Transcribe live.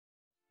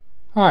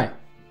Hi,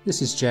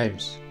 this is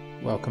James.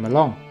 Welcome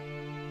along.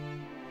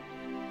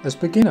 As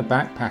beginner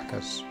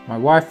backpackers, my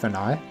wife and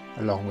I,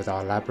 along with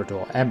our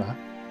Labrador Emma,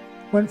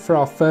 went for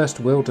our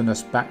first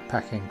wilderness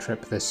backpacking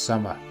trip this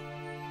summer.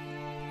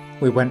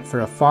 We went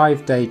for a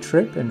 5-day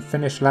trip in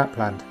Finnish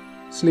Lapland,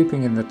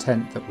 sleeping in the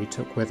tent that we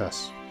took with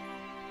us.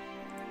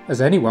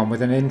 As anyone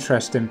with an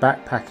interest in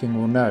backpacking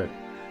will know,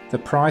 the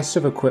price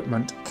of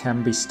equipment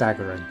can be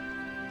staggering,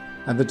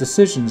 and the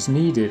decisions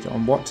needed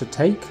on what to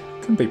take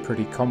can be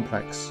pretty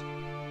complex.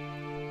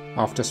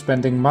 After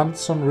spending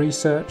months on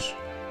research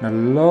and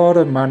a lot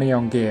of money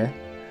on gear,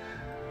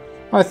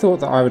 I thought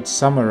that I would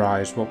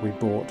summarise what we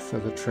bought for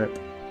the trip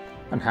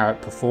and how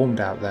it performed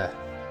out there.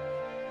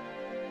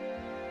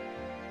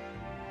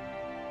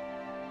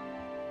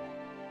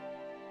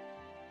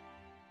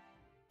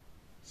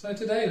 So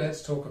today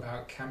let's talk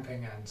about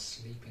camping and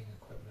sleeping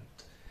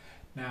equipment.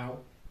 Now,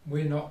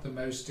 we're not the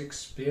most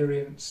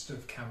experienced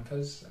of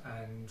campers,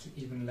 and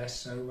even less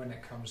so when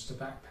it comes to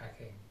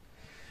backpacking.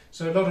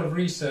 So a lot of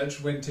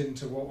research went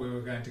into what we were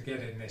going to get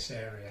in this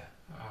area.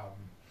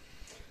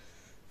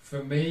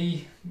 For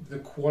me, the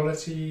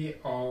quality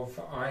of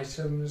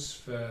items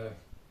for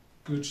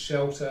good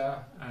shelter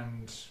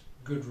and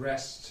good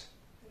rest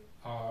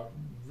are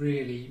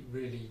really,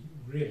 really,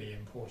 really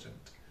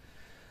important.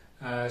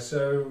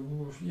 So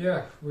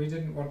yeah, we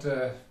didn't want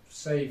to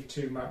save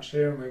too much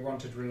here, and we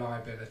wanted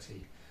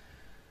reliability.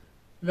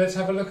 Let's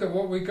have a look at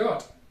what we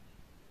got.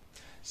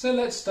 So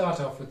let's start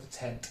off with the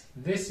tent.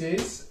 This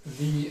is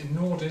the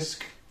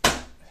Nordisk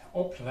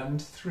Oppland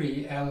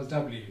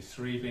 3LW,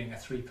 3 being a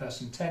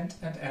 3-person tent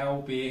and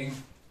L being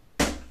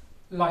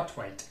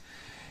lightweight.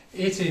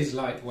 It is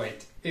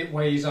lightweight. It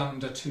weighs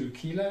under 2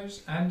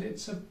 kilos and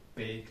it's a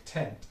big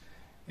tent.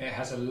 It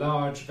has a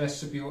large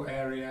vestibule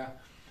area,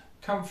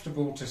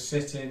 comfortable to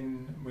sit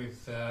in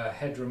with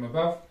headroom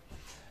above,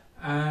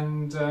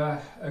 and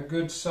a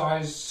good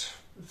sized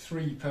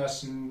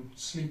 3-person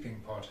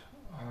sleeping pod.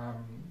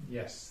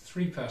 Yes,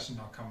 3-person,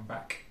 I'll come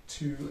back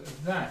to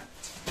that.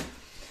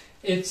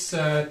 It's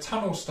a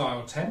tunnel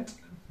style tent,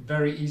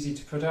 very easy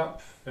to put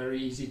up,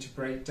 very easy to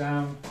break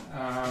down.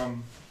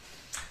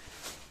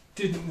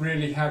 Didn't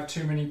really have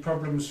too many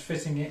problems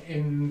fitting it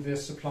in the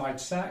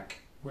supplied sack,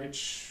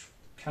 which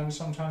can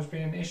sometimes be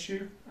an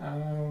issue.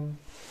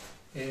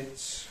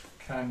 It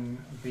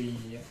can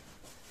be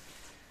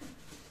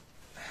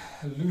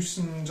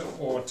loosened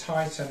or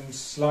tightened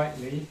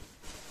slightly,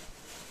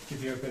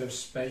 give you a bit of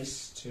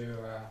space to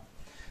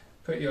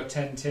put your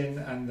tent in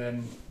and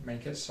then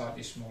make it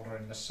slightly smaller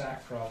in the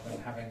sack, rather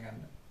than having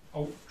an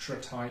ultra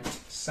tight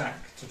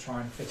sack to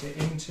try and fit it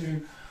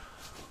into,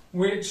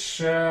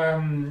 which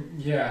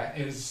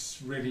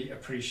is really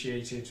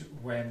appreciated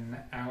when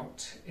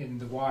out in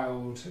the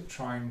wild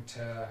trying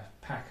to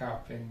pack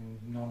up in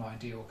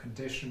non-ideal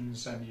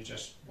conditions and you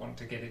just want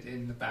to get it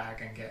in the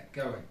bag and get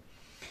going.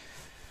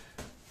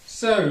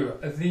 So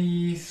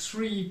the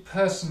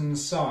 3-person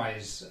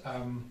size,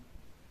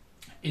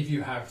 if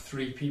you have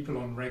 3 people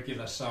on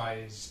regular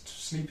sized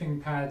sleeping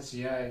pads,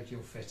 yeah,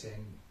 you'll fit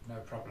in, no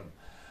problem.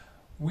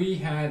 We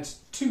had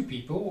 2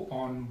 people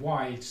on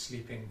wide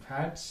sleeping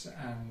pads,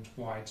 and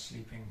wide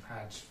sleeping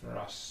pads for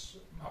us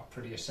are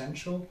pretty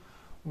essential.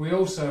 We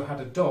also had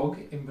a dog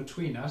in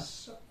between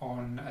us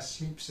on a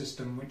sleep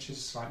system which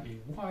is slightly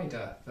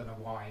wider than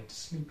a wide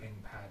sleeping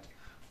pad,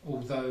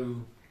 although,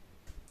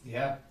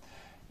 yeah,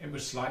 it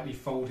was slightly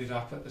folded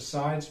up at the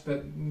sides,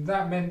 but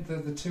that meant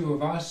that the 2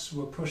 of us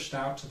were pushed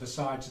out to the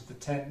sides of the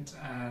tent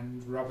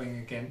and rubbing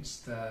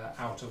against the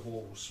outer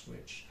walls,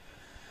 which,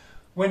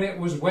 when it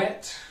was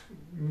wet,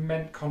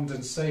 meant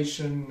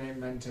condensation. It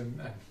meant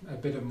a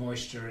bit of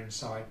moisture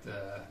inside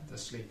the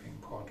sleeping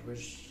pod,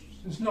 which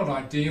is not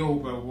ideal,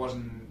 but it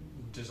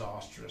wasn't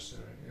disastrous.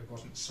 It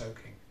wasn't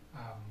soaking.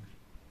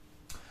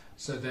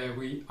 So there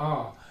we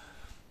are.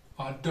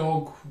 Our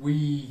dog,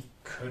 we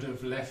could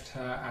have left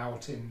her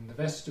out in the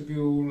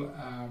vestibule,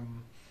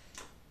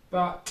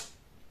 but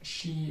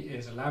she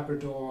is a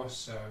Labrador,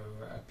 so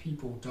a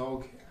people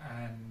dog,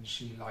 and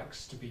she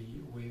likes to be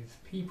with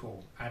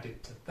people.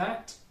 Added to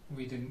that,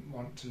 we didn't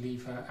want to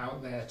leave her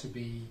out there to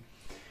be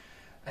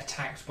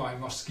attacked by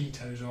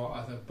mosquitoes or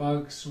other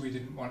bugs. We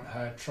didn't want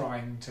her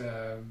trying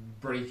to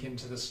break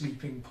into the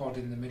sleeping pod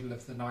in the middle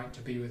of the night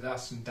to be with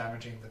us and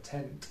damaging the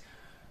tent.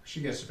 She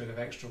gets a bit of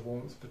extra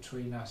warmth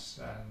between us,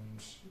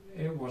 and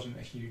it wasn't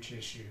a huge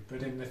issue.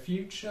 But in the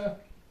future,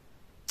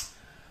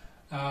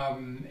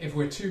 if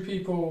we're 2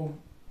 people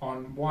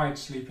on wide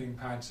sleeping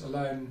pads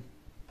alone,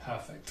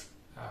 perfect.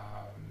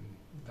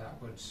 That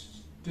would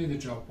do the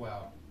job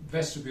well.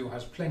 Vestibule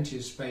has plenty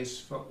of space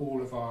for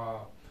all of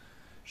our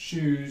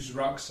shoes,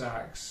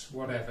 rucksacks,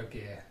 whatever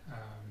gear,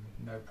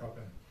 no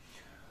problem.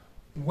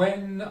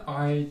 When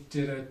I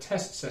did a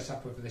test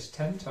setup of this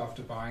tent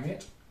after buying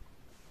it,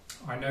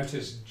 I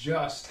noticed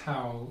just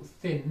how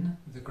thin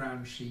the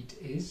ground sheet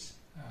is,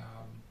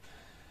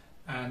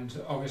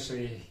 and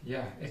obviously,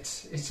 yeah,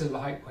 it's a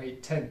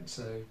lightweight tent,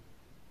 so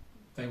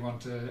they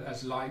want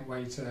as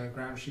lightweight a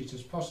ground sheet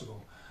as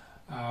possible.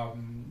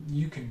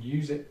 You can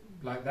use it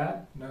like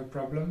that, no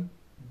problem,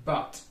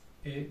 but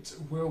it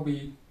will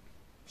be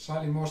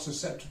slightly more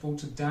susceptible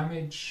to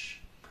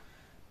damage,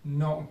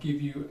 not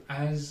give you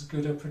as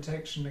good a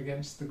protection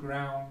against the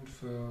ground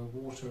for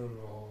water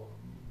or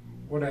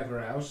whatever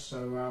else.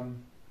 So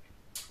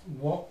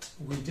what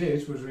we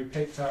did was we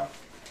picked up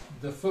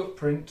the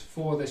footprint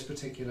for this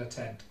particular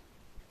tent,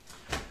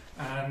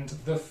 and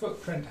the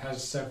footprint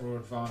has several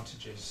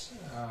advantages.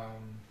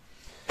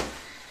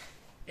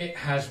 It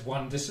has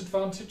one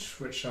disadvantage,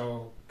 which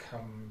I'll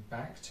come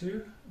back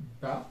to,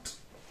 but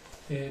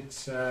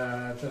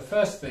the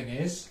first thing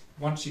is,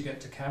 once you get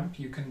to camp,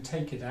 you can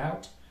take it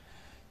out.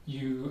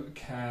 You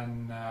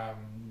can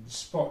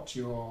spot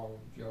your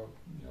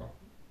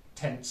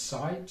tent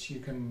site. You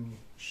can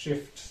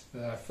shift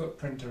the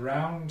footprint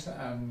around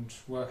and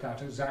work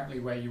out exactly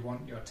where you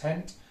want your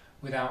tent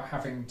without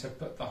having to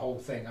put the whole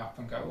thing up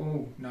and go,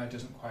 oh no, it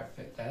doesn't quite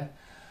fit there.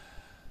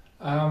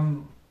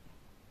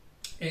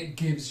 It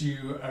gives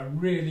you a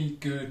really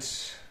good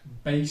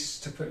base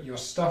to put your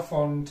stuff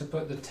on, to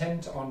put the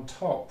tent on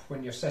top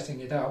when you're setting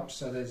it up,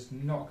 so there's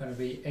not going to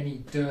be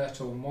any dirt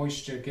or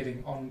moisture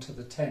getting onto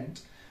the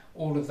tent.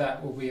 All of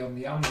that will be on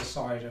the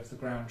underside of the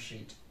ground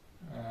sheet.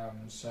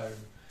 So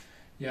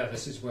yeah,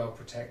 this is well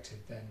protected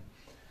then.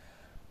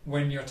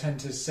 When your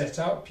tent is set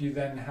up, you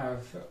then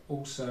have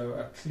also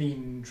a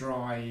clean,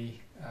 dry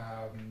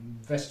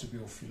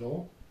vestibule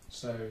floor,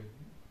 so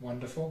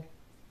wonderful.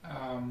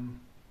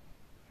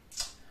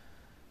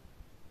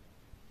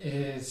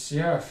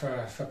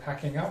 For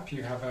packing up,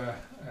 you have a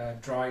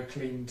dry,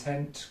 clean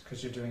tent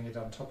because you're doing it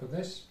on top of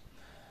this.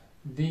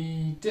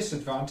 The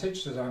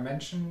disadvantage, as I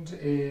mentioned,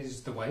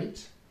 is the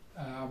weight.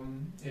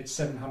 It's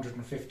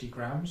 750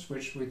 grams,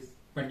 which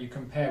when you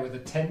compare with a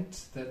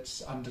tent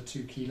that's under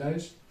 2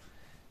 kilos,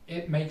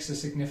 it makes a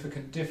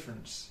significant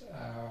difference.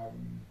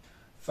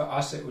 For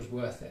us, it was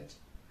worth it.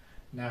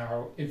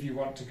 Now, if you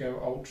want to go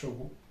ultra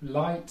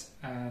light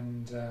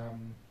and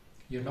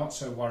you're not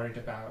so worried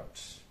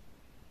about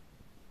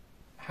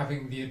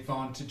having the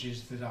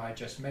advantages that I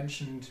just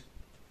mentioned,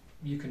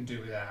 you can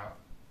do without.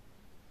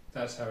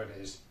 That's how it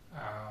is.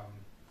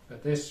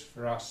 But this,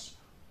 for us,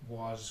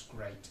 was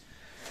great.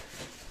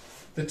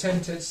 The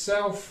tent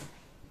itself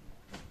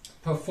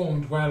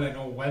performed well in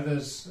all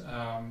weathers.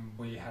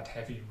 We had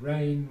heavy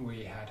rain,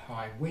 we had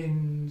high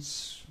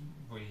winds,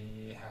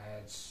 we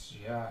had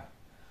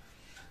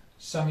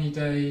sunny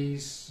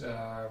days,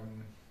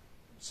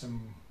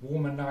 some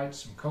warmer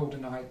nights, some colder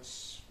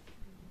nights.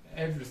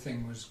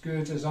 Everything was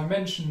good. As I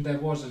mentioned, there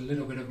was a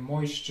little bit of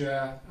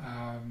moisture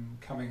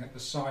coming at the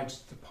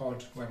sides of the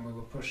pod when we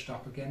were pushed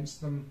up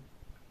against them.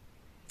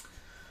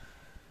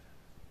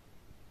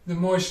 The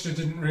moisture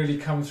didn't really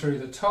come through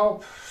the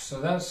top,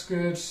 so that's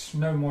good.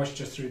 No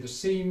moisture through the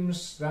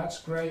seams, that's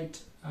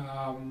great.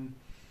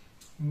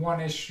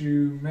 One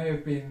issue may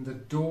have been the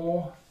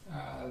door.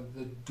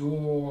 The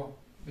door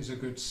is a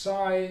good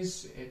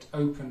size. It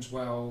opens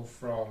well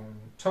from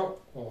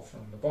top or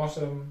from the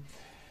bottom.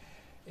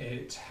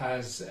 It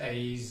has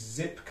a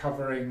zip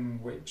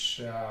covering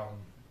which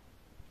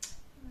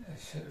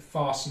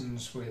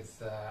fastens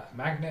with a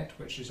magnet,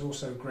 which is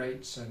also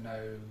great, so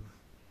no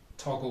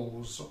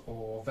toggles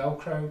or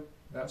Velcro,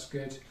 that's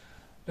good.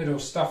 Little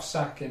stuff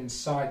sack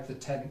inside the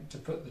tent to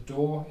put the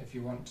door if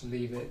you want to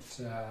leave it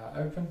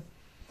open,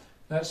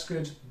 that's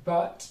good.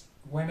 But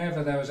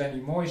whenever there was any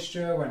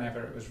moisture,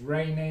 whenever it was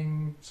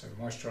raining, so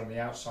moisture on the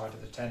outside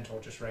of the tent or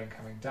just rain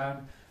coming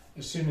down,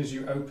 as soon as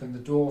you open the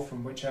door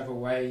from whichever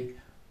way,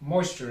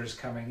 moisture is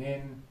coming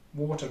in,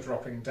 water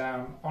dropping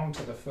down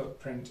onto the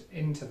footprint,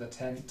 into the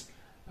tent.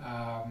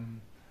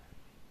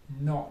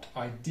 Not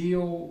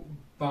ideal,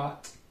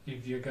 but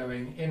if you're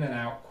going in and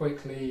out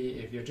quickly,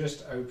 if you're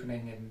just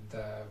opening in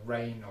the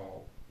rain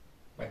or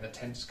when the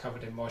tent's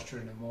covered in moisture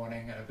in the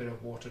morning and a bit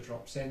of water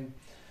drops in,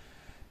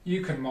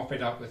 you can mop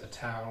it up with a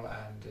towel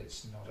and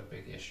it's not a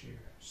big issue.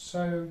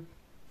 So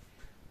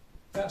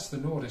that's the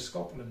Nordisk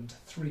Oppland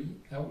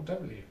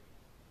 3LW.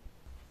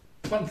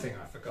 One thing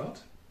I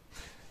forgot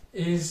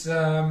is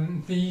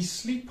the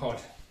sleep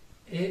pod.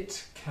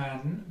 It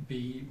can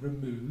be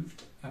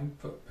removed and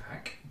put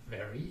back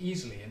very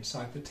easily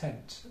inside the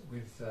tent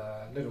with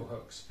little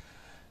hooks.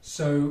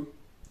 So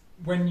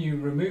when you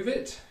remove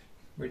it,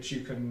 which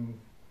you can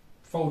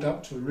fold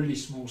up to a really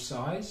small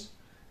size,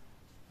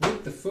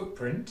 with the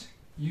footprint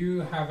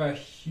you have a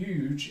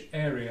huge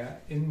area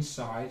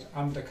inside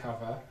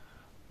undercover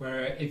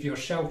where if you're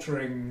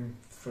sheltering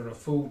for a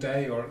full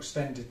day or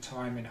extended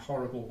time in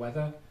horrible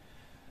weather,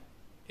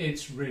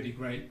 it's really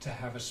great to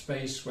have a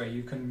space where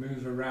you can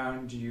move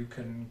around, you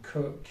can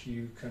cook,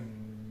 you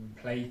can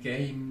play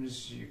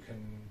games, you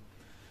can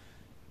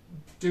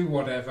do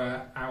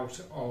whatever out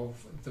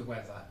of the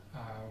weather.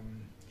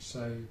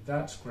 So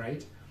that's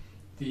great.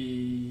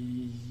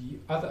 The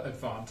other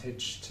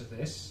advantage to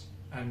this,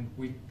 and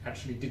we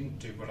actually didn't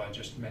do what I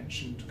just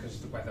mentioned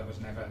because the weather was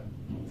never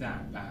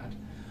that bad,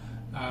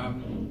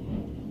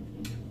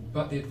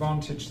 but the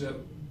advantage that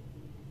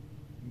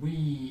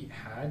we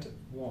had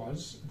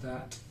was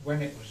that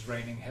when it was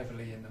raining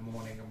heavily in the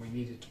morning and we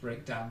needed to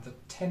break down the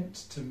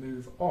tent to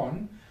move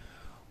on,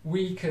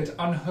 we could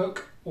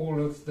unhook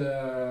all of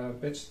the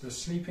bits of the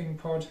sleeping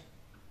pod,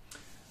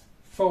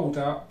 fold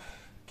up,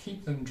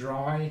 keep them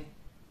dry,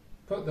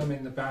 put them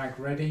in the bag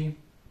ready,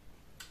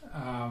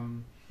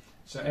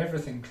 so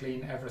everything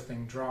clean,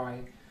 everything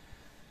dry.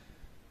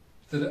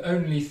 The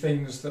only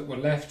things that were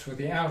left were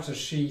the outer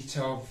sheet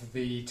of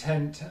the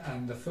tent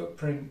and the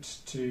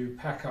footprint to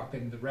pack up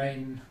in the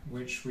rain,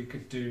 which we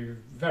could do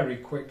very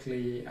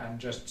quickly and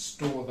just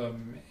store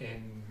them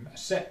in a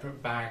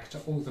separate bag to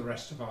all the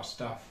rest of our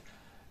stuff.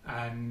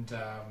 And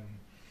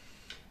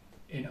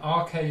in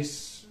our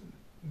case,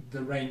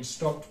 the rain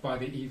stopped by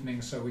the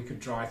evening, so we could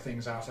dry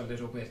things out a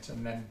little bit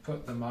and then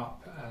put them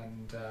up,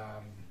 and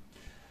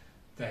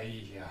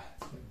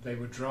they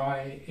were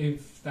dry.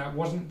 If that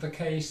wasn't the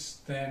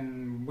case,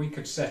 then we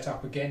could set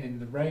up again in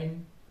the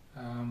rain,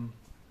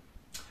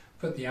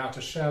 put the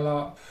outer shell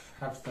up,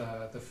 have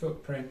the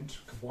footprint,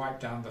 could wipe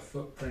down the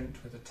footprint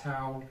with a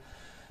towel,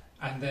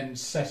 and then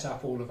set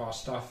up all of our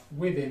stuff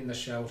within the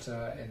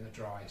shelter in the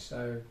dry.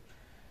 So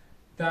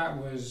that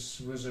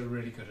was a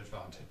really good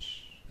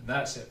advantage. And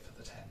that's it for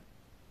the tent.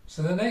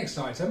 So the next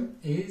item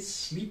is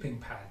sleeping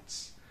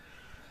pads.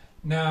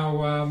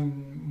 Now,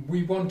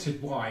 we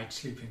wanted wide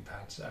sleeping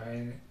pads. I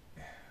mean,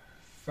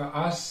 for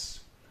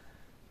us,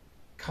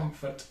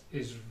 comfort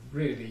is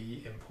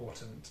really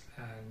important,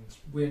 and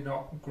we're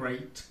not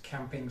great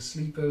camping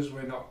sleepers.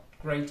 We're not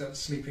great at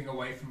sleeping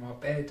away from our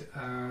bed,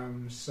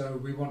 so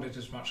we wanted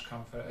as much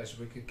comfort as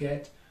we could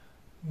get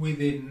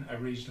within a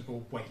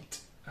reasonable weight.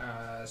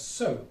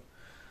 So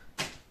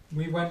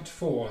we went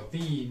for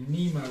the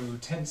Nemo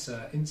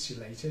Tensor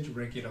Insulated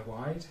regular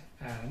wide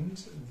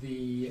and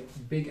the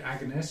big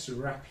Agnes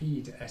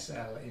Rapide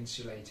SL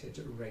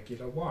Insulated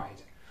regular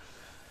wide.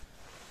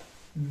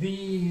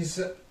 These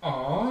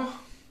are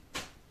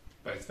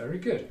both very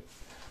good.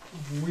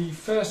 We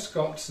first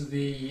got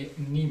the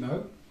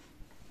Nemo.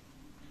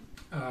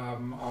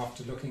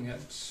 After looking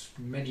at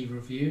many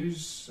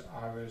reviews,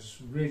 I was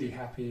really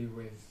happy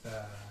with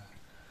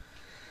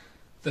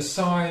the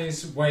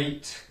size,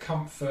 weight,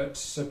 comfort,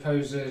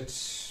 supposed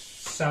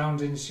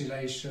sound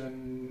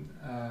insulation,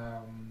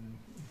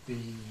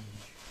 the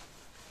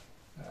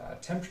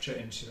temperature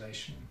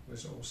insulation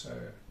was also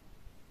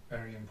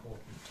very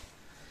important.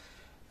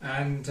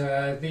 And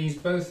these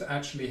both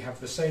actually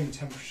have the same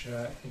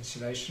temperature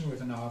insulation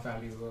with an R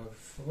value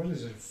of, what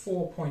is it,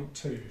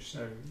 4.2.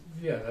 So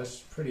yeah, that's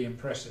pretty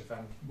impressive.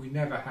 And we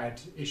never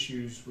had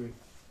issues with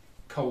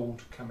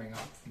cold coming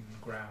up from the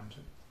ground.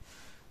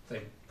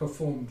 They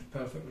performed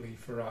perfectly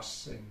for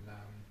us in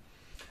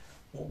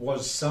what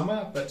was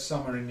summer, but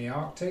summer in the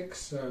Arctic.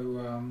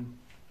 So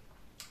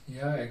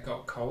yeah, it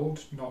got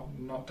cold,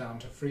 not down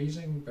to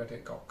freezing, but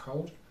it got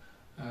cold,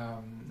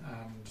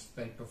 and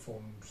they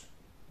performed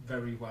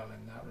very well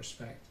in that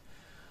respect.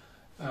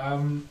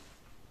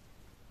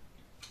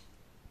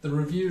 The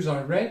reviews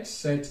I read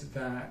said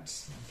that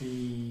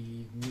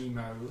the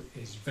Nemo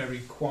is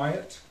very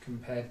quiet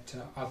compared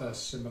to other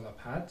similar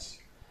pads,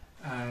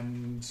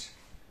 and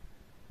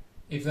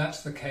if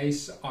that's the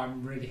case,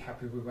 I'm really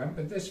happy we went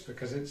with this,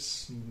 because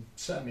it's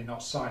certainly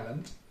not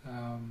silent.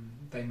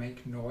 They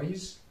make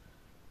noise,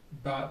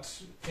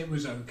 but it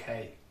was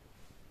okay.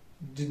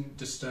 Didn't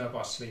disturb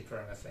our sleep or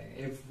anything.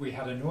 If we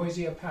had a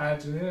noisier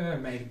pad,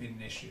 it may have been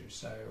an issue,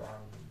 so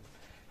I'm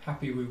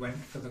happy we went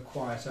for the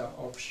quieter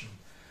option.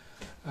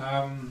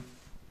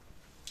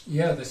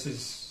 Yeah, this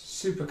is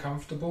super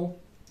comfortable,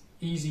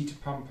 easy to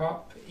pump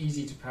up,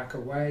 easy to pack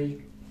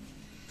away,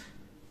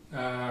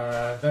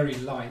 very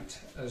light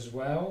as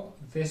well.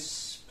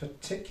 This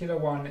particular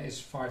one is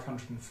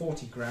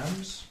 540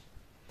 grams.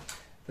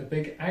 The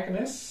big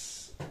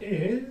Agnes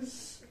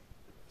is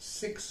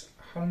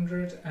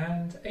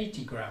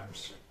 680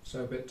 grams,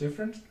 so a bit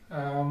different.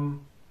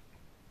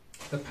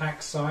 The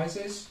pack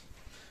sizes,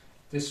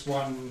 this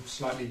one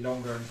slightly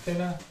longer and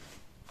thinner,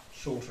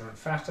 shorter and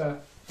fatter,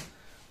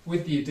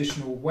 with the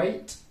additional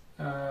weight,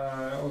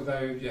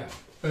 although yeah,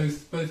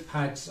 both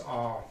pads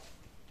are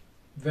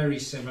very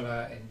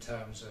similar in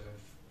terms of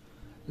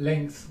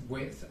length,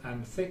 width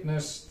and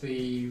thickness.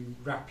 The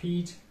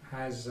Rapide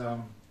has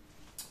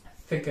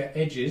thicker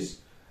edges,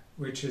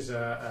 which is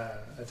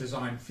a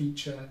design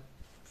feature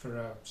for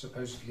a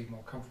supposedly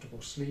more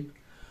comfortable sleep.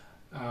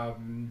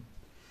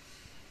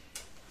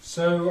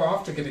 So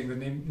after getting the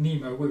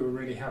Nemo, we were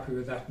really happy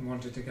with that and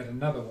wanted to get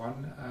another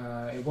one.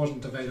 It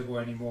wasn't available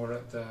anymore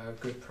at the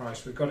good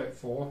price we got it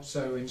for,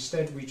 so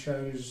instead we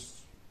chose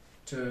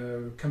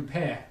to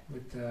compare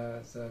with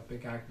the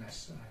big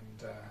Agnes,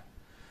 and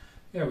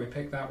yeah, we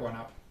picked that one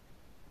up.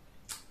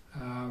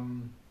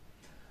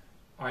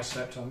 I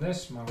slept on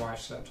this, my wife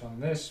slept on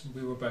this,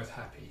 we were both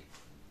happy.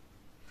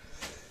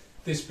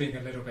 This being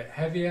a little bit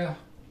heavier,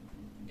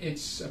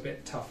 it's a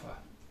bit tougher.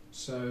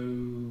 So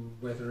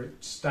whether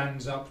it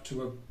stands up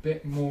to a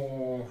bit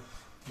more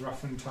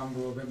rough and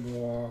tumble, a bit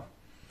more,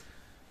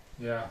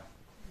 yeah,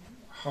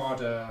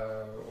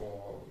 harder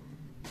or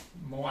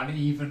more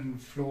uneven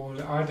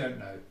floors, I don't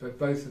know, but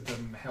both of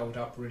them held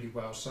up really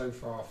well so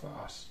far for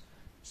us.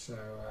 So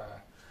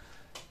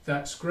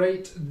that's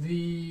great.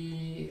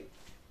 The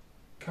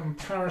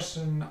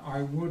comparison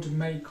I would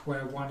make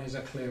where one is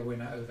a clear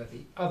winner over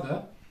the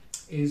other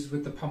is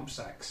with the pump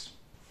sacks.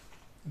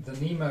 The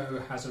Nemo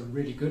has a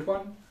really good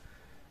one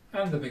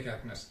and the Big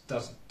Agnes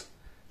doesn't.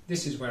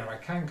 This is where I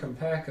can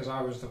compare because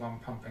I was the one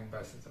pumping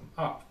both of them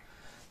up.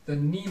 The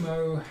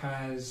Nemo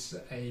has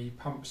a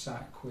pump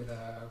sack with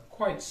a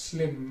quite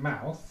slim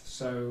mouth,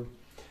 so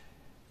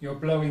you're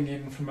blowing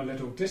in from a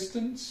little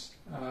distance.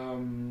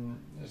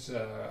 It's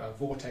a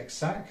vortex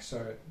sack, so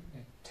it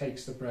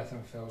takes the breath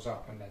and fills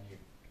up, and then you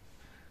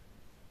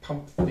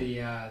pump the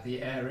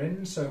air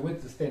in. So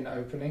with the thin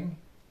opening,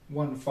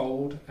 one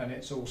fold and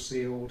it's all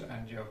sealed,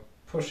 and you're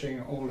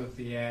pushing all of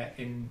the air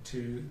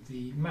into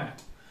the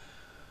mat.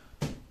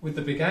 With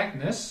the Big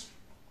Agnes,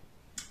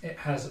 it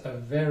has a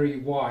very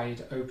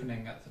wide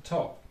opening at the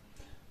top.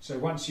 So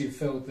once you've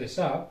filled this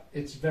up,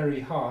 it's very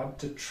hard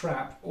to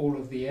trap all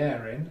of the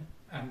air in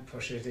and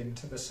push it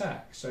into the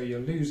sack. So you're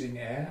losing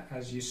air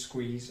as you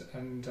squeeze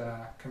and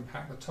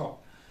compact the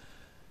top.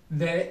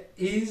 There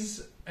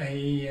is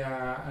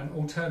an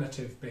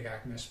alternative Big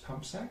Agnes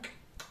pump sack,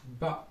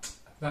 but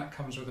that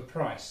comes with a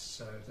price.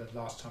 So the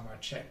last time I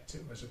checked,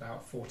 it was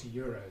about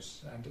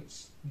 €40, and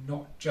it's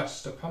not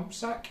just a pump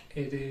sack,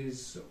 it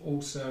is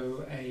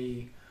also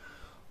a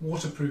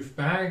waterproof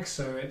bag,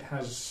 so it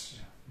has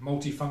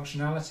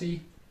multi-functionality.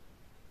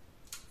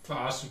 For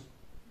us,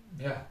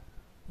 yeah,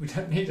 we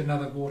don't need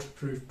another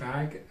waterproof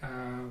bag.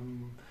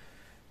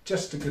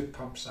 Just a good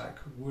pump sack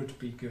would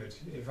be good.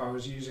 If I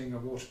was using a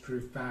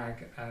waterproof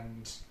bag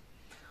and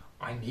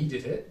I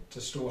needed it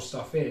to store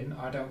stuff in,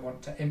 I don't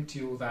want to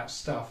empty all that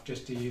stuff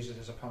just to use it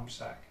as a pump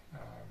sack.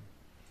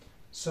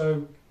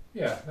 So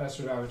yeah, that's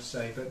what I would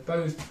say. But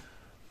both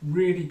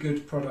really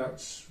good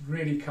products,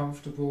 really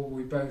comfortable.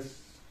 We both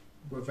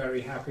were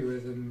very happy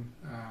with them.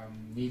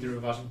 Neither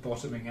of us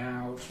bottoming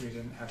out. We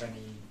didn't have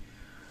any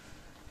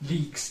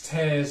leaks,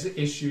 tears,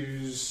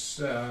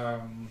 issues.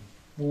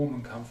 Warm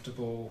and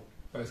comfortable,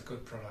 both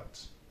good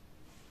products.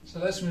 So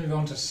let's move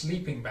on to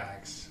sleeping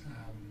bags.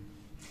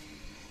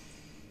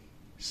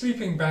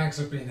 Sleeping bags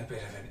have been a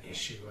bit of an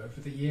issue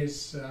over the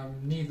years.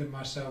 Neither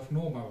myself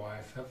nor my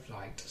wife have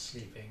liked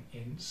sleeping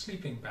in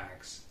sleeping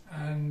bags,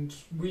 and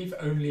we've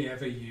only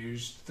ever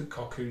used the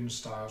Cocoon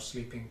style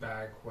sleeping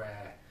bag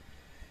where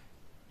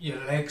your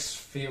legs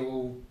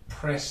feel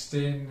pressed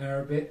in,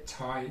 they're a bit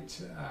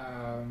tight.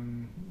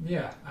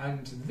 Yeah,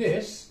 and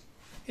this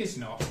is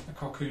not a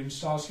Cocoon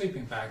style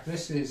sleeping bag.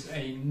 This is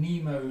a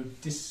Nemo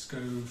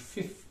Disco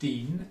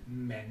 15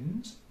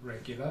 men's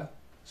regular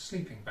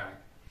sleeping bag.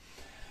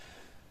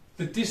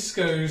 The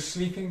Disco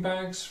sleeping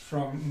bags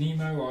from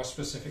Nemo are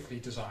specifically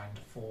designed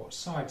for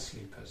side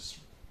sleepers.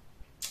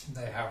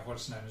 They have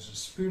what's known as a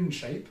spoon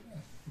shape,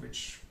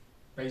 which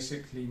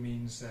basically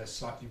means they're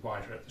slightly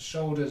wider at the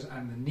shoulders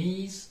and the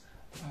knees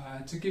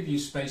to give you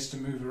space to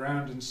move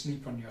around and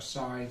sleep on your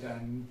side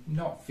and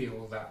not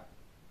feel that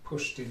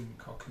pushed in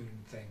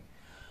cocoon thing.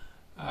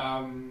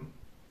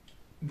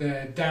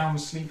 They're down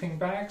sleeping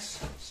bags,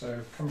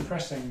 so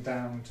compressing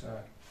down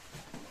to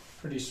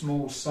pretty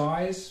small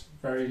size,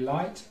 very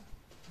light.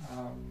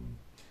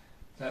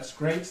 That's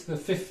great. The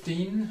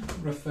 15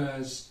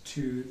 refers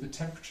to the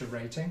temperature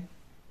rating,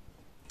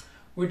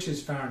 which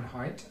is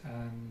Fahrenheit,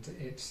 and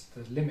it's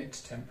the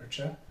limit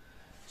temperature.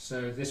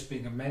 So this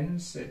being a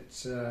men's,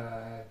 it's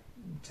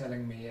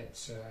telling me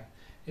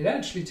it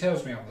actually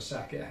tells me on the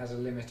sack it has a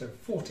limit of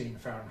 14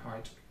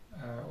 Fahrenheit,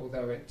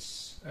 although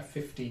it's a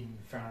 15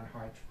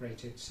 Fahrenheit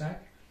rated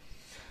sack.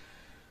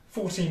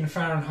 14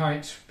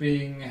 Fahrenheit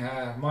being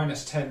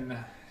minus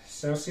 10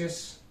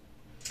 Celsius,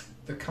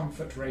 the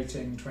comfort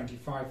rating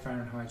 25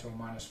 Fahrenheit or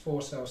minus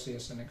 4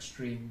 Celsius, and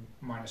extreme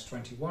minus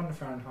 21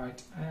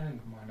 Fahrenheit and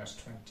minus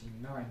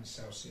 29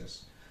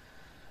 Celsius.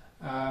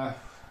 Yeah,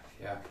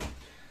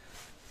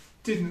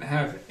 didn't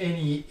have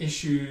any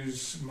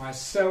issues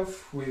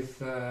myself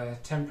with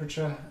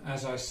temperature.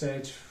 As I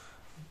said,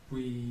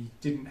 we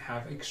didn't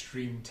have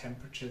extreme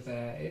temperature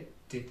there. It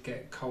did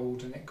get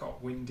cold and it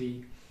got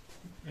windy.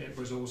 It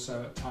was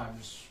also at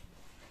times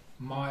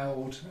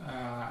mild,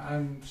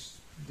 and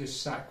this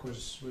sack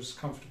was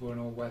comfortable in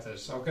all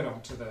weathers. I'll get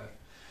on to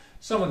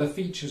some of the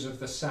features of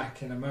the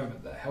sack in a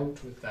moment that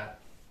helped with that.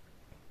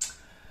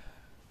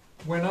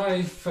 When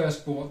I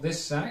first bought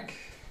this sack,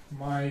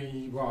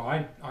 I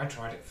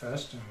tried it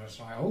first and was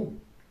like, oh,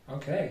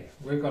 okay,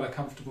 we've got a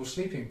comfortable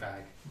sleeping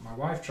bag. My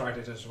wife tried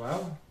it as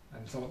well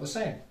and thought the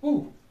same.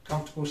 Ooh,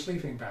 comfortable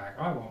sleeping bag,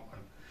 I want one.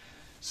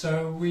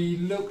 So we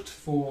looked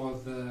for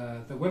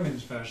the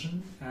women's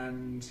version,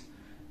 and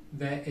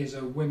there is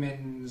a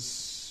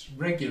women's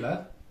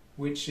regular,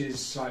 which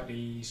is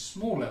slightly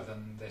smaller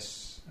than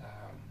this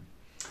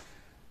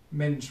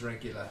men's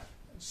regular.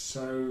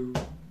 So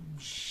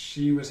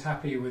she was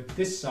happy with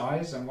this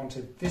size and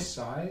wanted this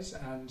size,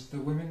 and the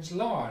women's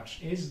large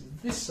is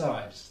this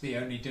size. The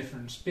only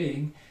difference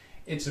being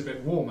it's a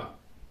bit warmer,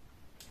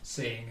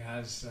 seeing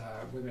as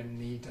women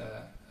need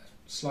a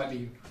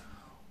slightly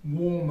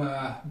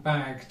warmer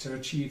bag to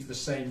achieve the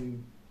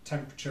same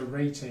temperature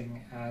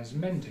rating as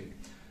men do.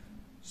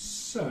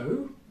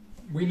 So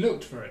we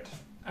looked for it.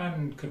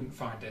 and couldn't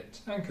find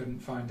it, and couldn't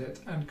find it,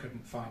 and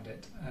couldn't find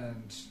it,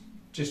 and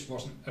just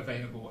wasn't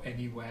available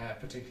anywhere,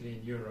 particularly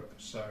in Europe.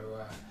 So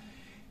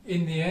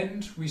in the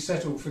end, we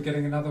settled for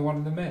getting another one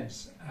in the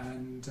men's,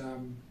 and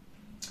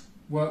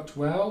worked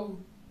well.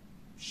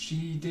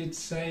 She did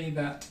say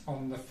that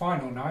on the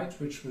final night,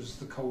 which was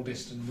the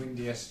coldest and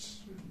windiest,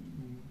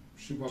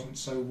 she wasn't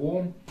so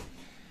warm.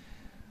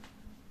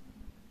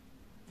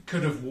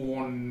 Could have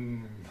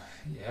worn,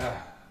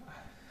 yeah,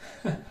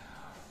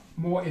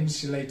 more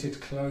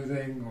insulated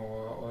clothing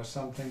or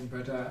something,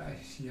 but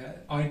yeah,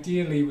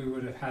 ideally we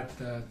would have had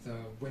the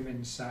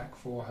women's sack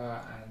for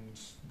her, and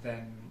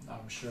then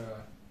I'm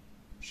sure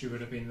she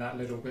would have been that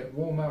little bit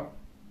warmer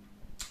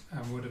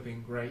and would have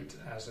been great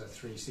as a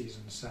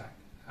 3-season sack.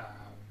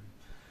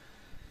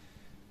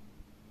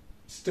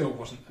 Still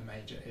wasn't a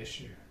major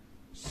issue.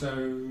 So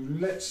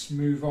let's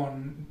move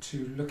on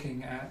to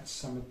looking at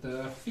some of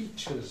the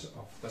features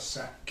of the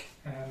sack.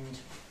 And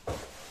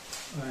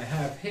I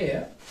have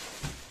here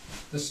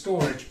the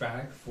storage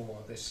bag for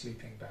this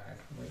sleeping bag,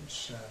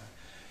 which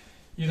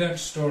you don't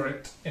store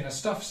it in a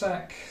stuff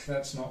sack.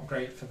 That's not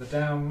great for the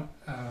down.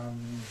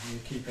 You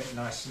keep it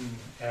nice and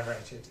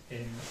aerated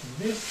in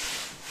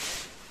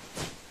this.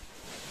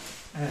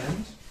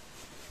 And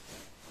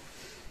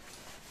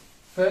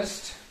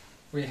first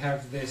we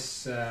have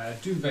this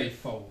duvet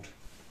fold,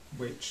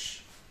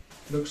 which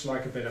looks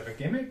like a bit of a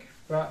gimmick,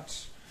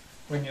 but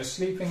when you're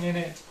sleeping in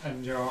it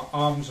and your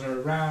arms are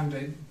around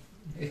it,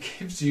 it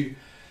gives you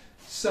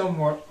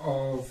somewhat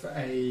of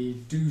a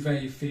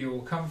duvet feel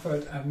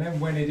comfort, and then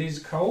when it is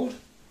cold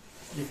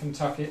you can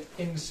tuck it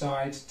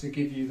inside to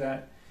give you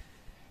that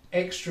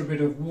extra bit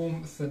of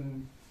warmth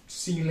and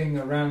sealing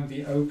around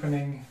the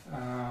opening.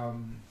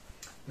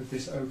 With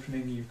this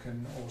opening you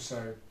can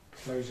also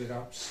close it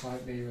up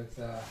slightly with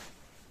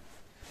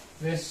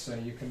this, so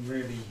you can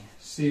really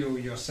seal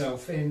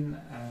yourself in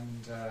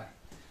and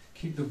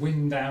keep the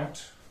wind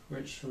out,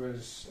 which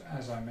was,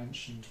 as I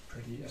mentioned,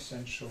 pretty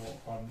essential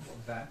on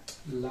that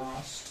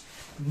last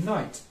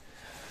night.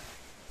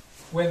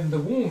 When the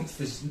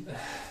warmth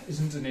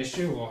isn't an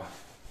issue, or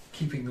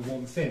keeping the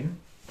warmth in,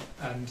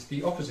 and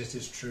the opposite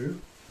is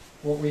true,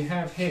 what we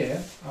have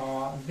here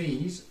are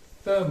these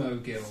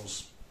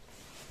thermogills.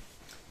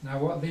 Now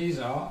what these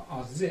are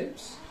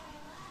zips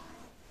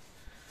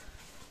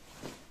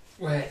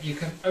where you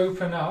can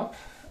open up,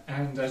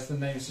 and as the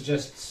name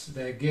suggests,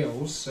 they're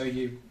gills, so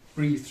you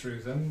breathe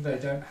through them. They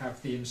don't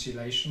have the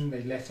insulation,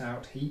 they let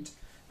out heat,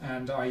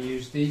 and I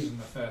used these in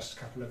the first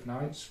couple of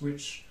nights,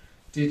 which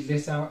did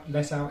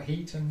let out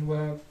heat and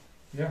were,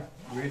 yeah,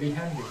 really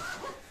handy.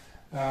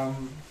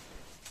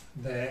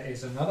 There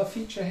is another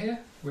feature here,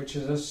 which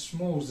is a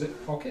small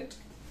zip pocket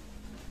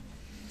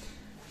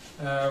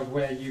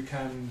where you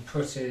can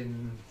put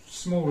in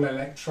small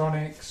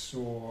electronics,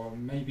 or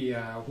maybe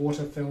a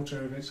water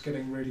filter if it's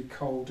getting really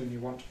cold and you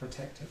want to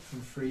protect it from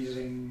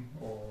freezing,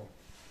 or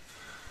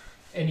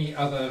any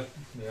other,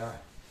 yeah,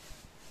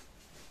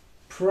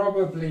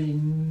 probably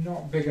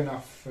not big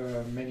enough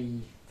for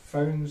many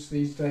phones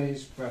these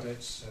days, but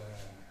it's,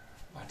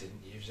 I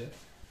didn't use it,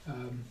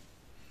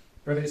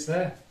 but it's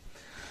there.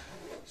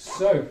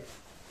 So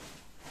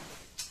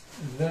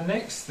the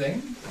next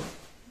thing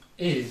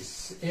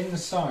is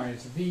inside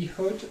the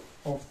hood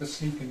of the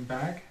sleeping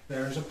bag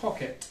there is a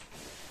pocket,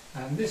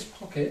 and this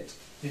pocket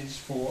is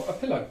for a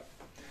pillow,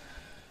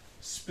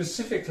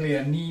 specifically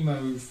a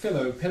Nemo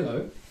Fillo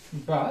pillow,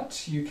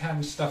 but you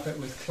can stuff it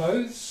with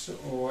clothes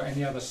or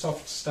any other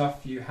soft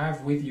stuff you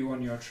have with you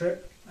on your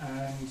trip,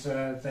 and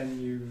then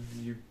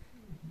you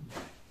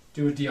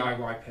do a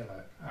DIY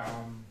pillow.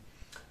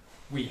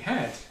 We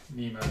had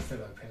Nemo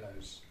Fillo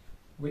pillows,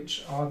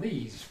 which are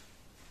these.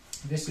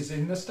 This is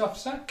in the stuff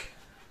sack.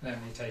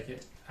 Let me take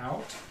it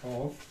out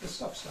of the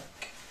stuff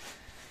sack.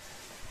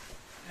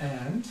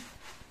 And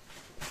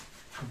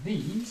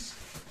these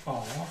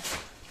are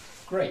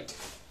great.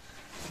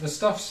 The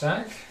stuff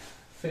sack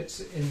fits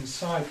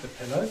inside the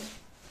pillow,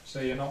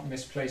 so you're not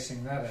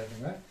misplacing that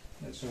anywhere.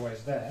 It's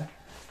always there.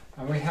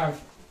 And we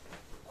have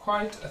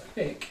quite a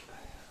thick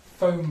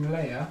foam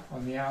layer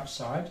on the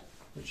outside,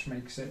 which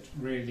makes it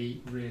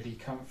really, really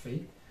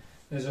comfy.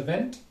 There's a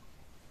vent.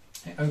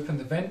 You open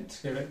the vent,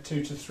 give it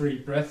 2 to 3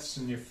 breaths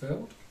and you're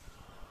filled.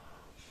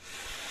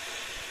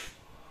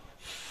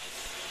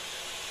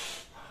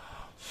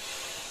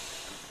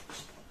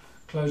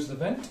 Close the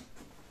vent,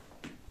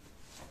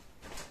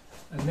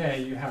 and there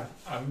you have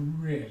a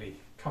really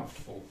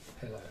comfortable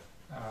pillow.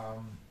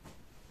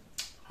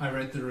 I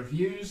read the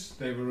reviews,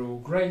 they were all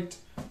great,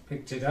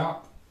 picked it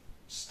up,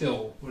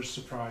 still was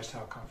surprised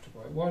how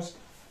comfortable it was.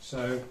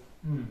 So,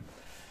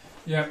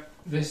 yeah,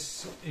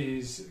 this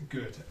is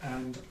good,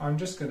 and I'm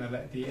just going to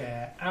let the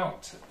air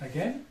out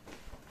again.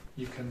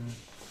 You can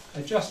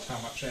adjust how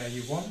much air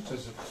you want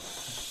as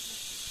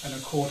in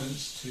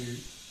accordance to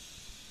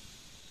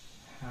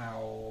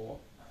how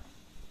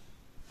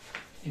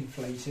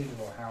inflated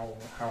or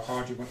how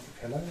hard you want the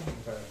pillow.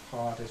 Although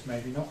hard is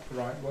maybe not the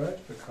right word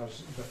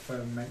because the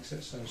foam makes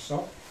it so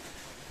soft.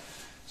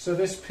 So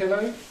this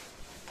pillow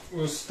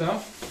will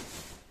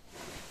stuff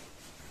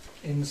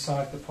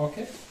inside the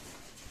pocket.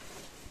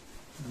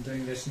 I'm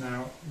doing this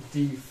now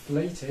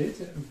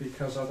deflated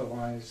because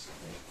otherwise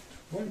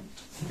it won't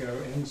go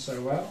in so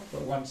well,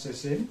 but once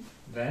it's in,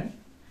 then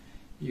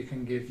you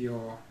can give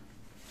your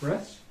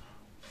breath.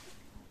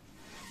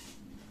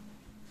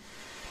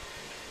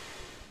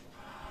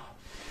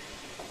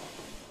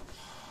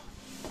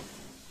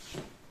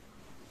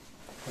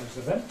 Close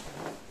the vent.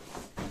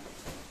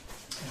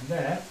 And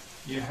there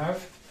you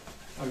have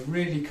a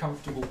really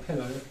comfortable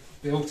pillow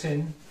built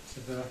in to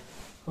the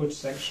hood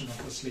section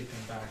of the sleeping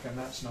bag, and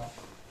that's not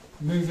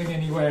moving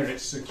anywhere,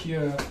 it's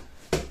secure.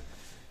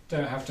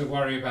 Don't have to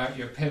worry about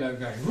your pillow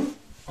going whoop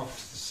off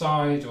to the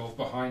side or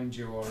behind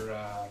your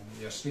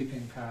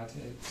sleeping pad.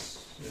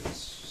 It's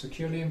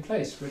securely in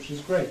place, which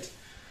is great.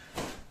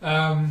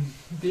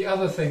 The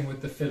other thing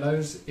with the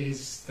Fillos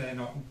is they're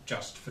not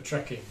just for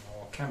trekking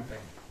or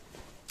camping.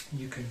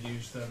 You can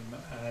use them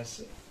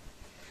as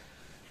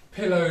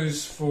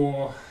pillows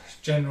for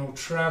general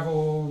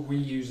travel. We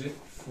use it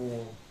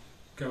for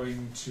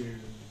going to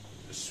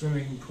the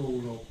swimming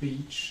pool or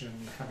beach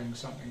and having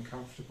something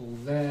comfortable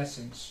there,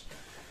 since,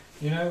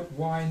 you know,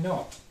 why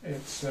not?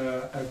 It's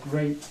a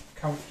great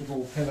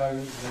comfortable pillow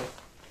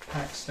that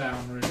packs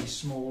down really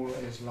small,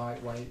 is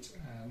lightweight,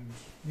 and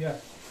yeah.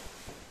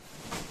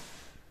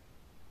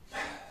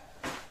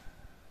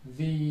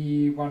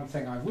 The one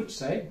thing I would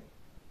say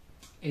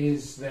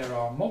is there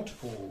are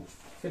multiple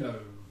Fillo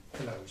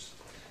pillows.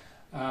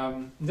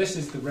 This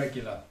is the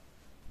regular.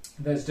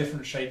 There's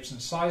different shapes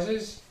and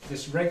sizes.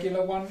 This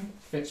regular one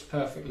fits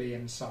perfectly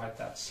inside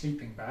that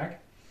sleeping bag.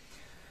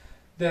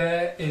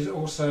 There is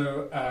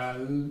also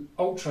an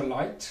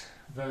ultralight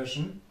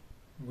version,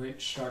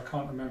 which I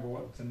can't remember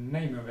what the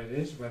name of it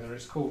is, whether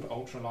it's called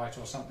Ultralight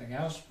or something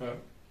else, but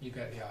you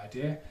get the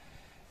idea.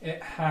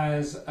 It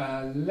has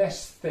a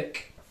less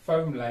thick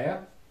foam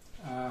layer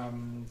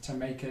to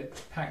make it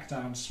pack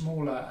down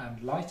smaller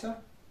and lighter.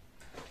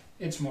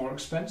 It's more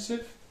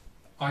expensive.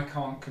 I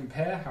can't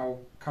compare how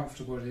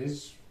comfortable it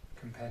is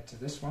compared to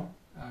this one,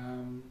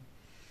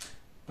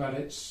 but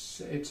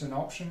it's an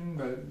option.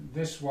 But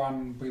this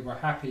one we were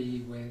happy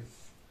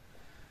with.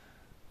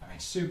 I mean,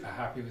 super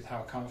happy with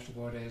how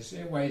comfortable it is.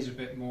 It weighs a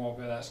bit more,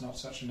 but that's not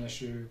such an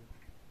issue.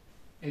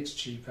 It's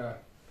cheaper.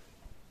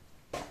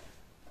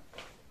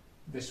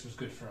 This was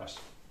good for us.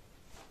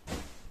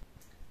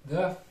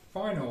 The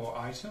final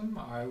item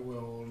I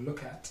will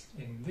look at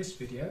in this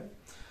video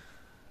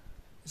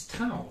is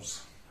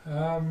towels.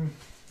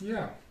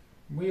 Yeah,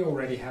 we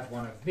already had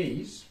one of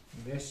these.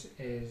 This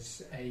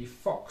is a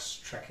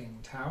Phoxx trekking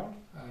towel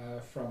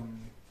from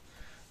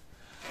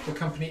the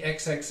company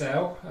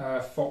XXL,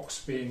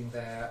 Phoxx being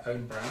their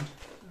own brand.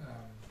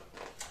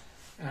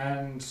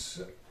 And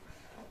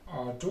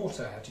our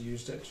daughter had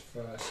used it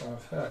for some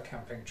of her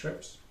camping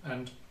trips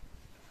and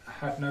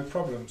had no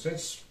problems.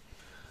 It's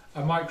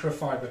a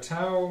microfiber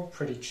towel,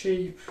 pretty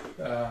cheap,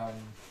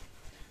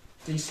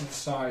 decent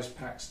size,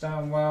 packs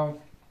down well.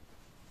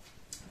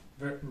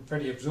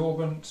 Pretty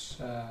absorbent,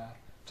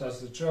 does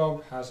the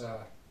job, has a,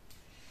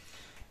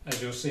 as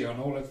you'll see on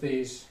all of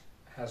these,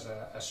 has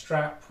a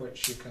strap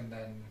which you can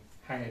then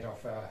hang it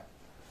off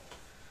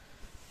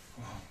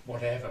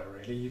whatever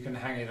really. You can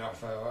hang it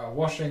off a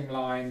washing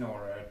line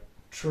or a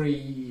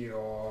tree,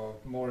 or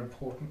more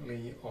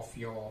importantly off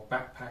your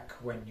backpack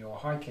when you're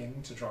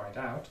hiking to dry it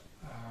out.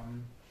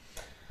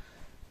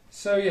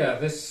 So yeah,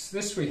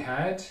 this we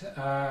had.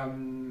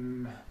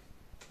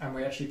 And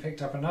we actually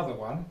picked up another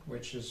one,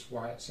 which is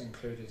why it's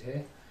included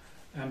here.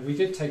 And we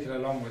did take it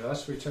along with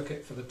us. We took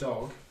it for the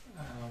dog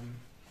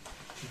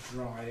to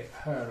dry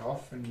her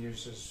off and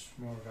use as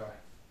more of a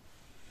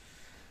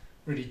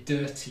really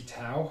dirty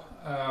towel.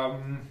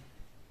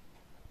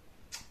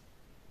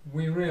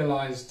 We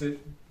realised it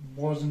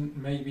wasn't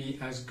maybe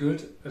as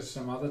good as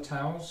some other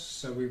towels,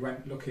 so we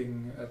went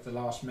looking at the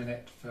last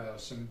minute for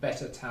some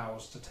better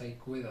towels to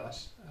take with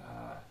us.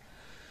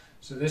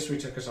 So this we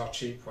took as our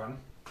cheap one.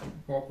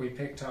 What we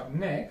picked up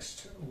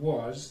next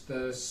was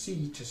the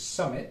Sea to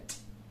Summit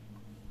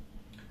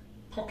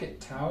Pocket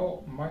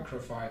Towel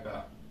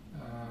Microfiber.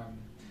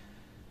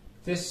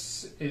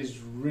 This is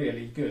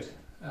really good.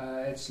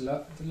 It's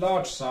the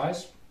large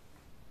size.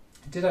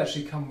 It did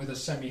actually come with a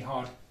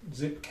semi-hard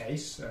zip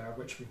case,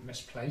 which we've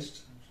misplaced.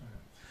 So,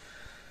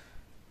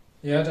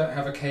 yeah, I don't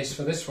have a case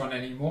for this one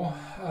anymore.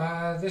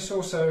 This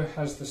also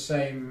has the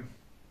same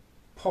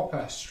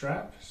popper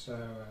strap, so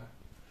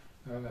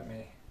let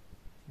me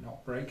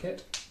not break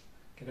it,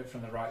 get it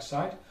from the right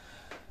side.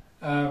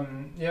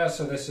 Yeah,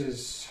 so this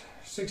is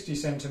 60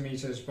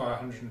 centimeters by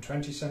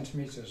 120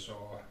 centimeters,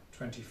 or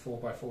 24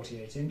 by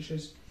 48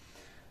 inches.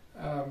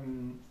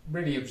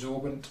 Really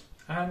absorbent,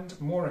 and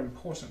more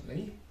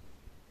importantly,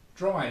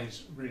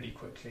 dries really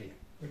quickly,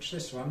 which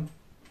this one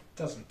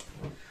doesn't.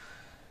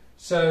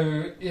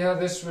 So yeah,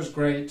 this was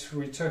great.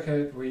 We took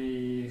it,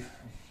 we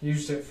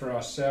used it for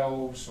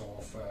ourselves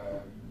or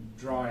for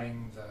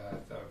drying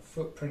the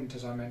footprint,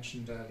 as I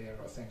mentioned earlier,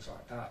 or things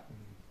like that,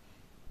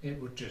 and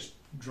it would just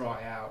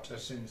dry out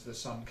as soon as the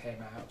sun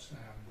came out.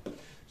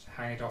 So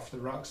hang it off the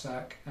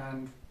rucksack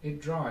and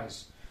it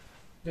dries.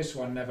 This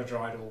one never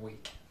dried all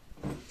week.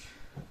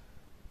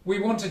 We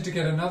wanted to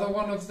get another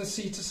one of the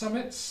cedar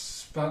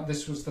summits, but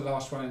this was the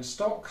last one in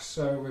stock,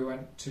 so we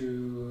went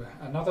to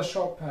another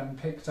shop and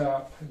picked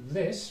up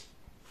this,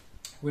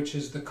 which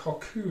is the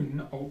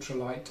Cocoon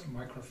Ultralight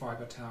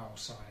Microfiber Towel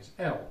size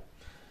L.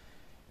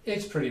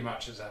 It's pretty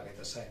much exactly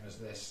the same as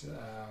this.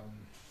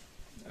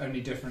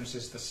 Only difference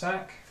is the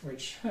sack,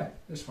 which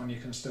this one you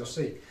can still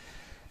see.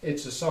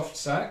 It's a soft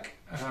sack,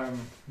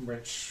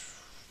 which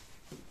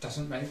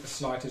doesn't make the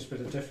slightest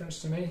bit of difference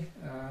to me.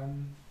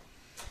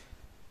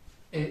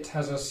 It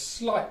has a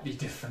slightly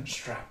different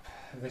strap.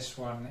 This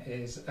one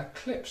is a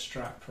clip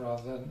strap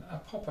rather than a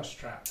popper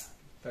strap,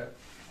 but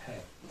hey.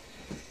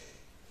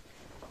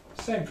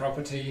 Same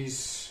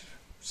properties,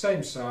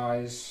 same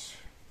size,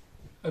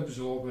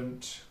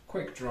 absorbent,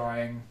 quick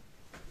drying,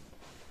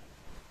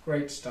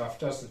 great stuff,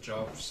 does the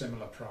job,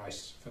 similar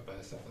price for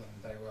both of them.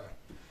 They were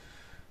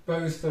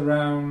both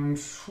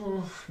around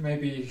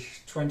maybe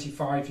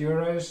 25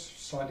 euros,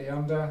 slightly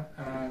under,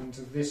 and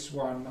this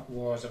one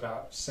was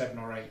about 7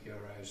 or 8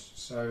 euros.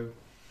 So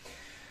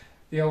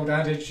the old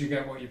adage, you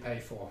get what you pay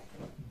for.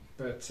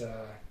 But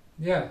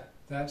yeah,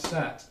 that's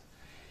that.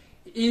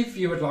 If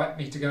you would like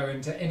me to go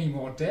into any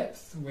more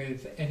depth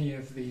with any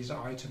of these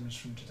items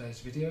from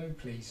today's video,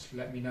 please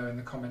let me know in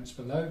the comments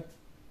below.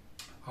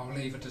 I'll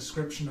leave a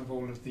description of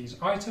all of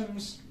these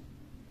items,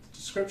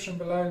 description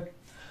below.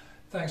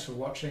 Thanks for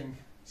watching.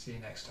 See you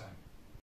next time.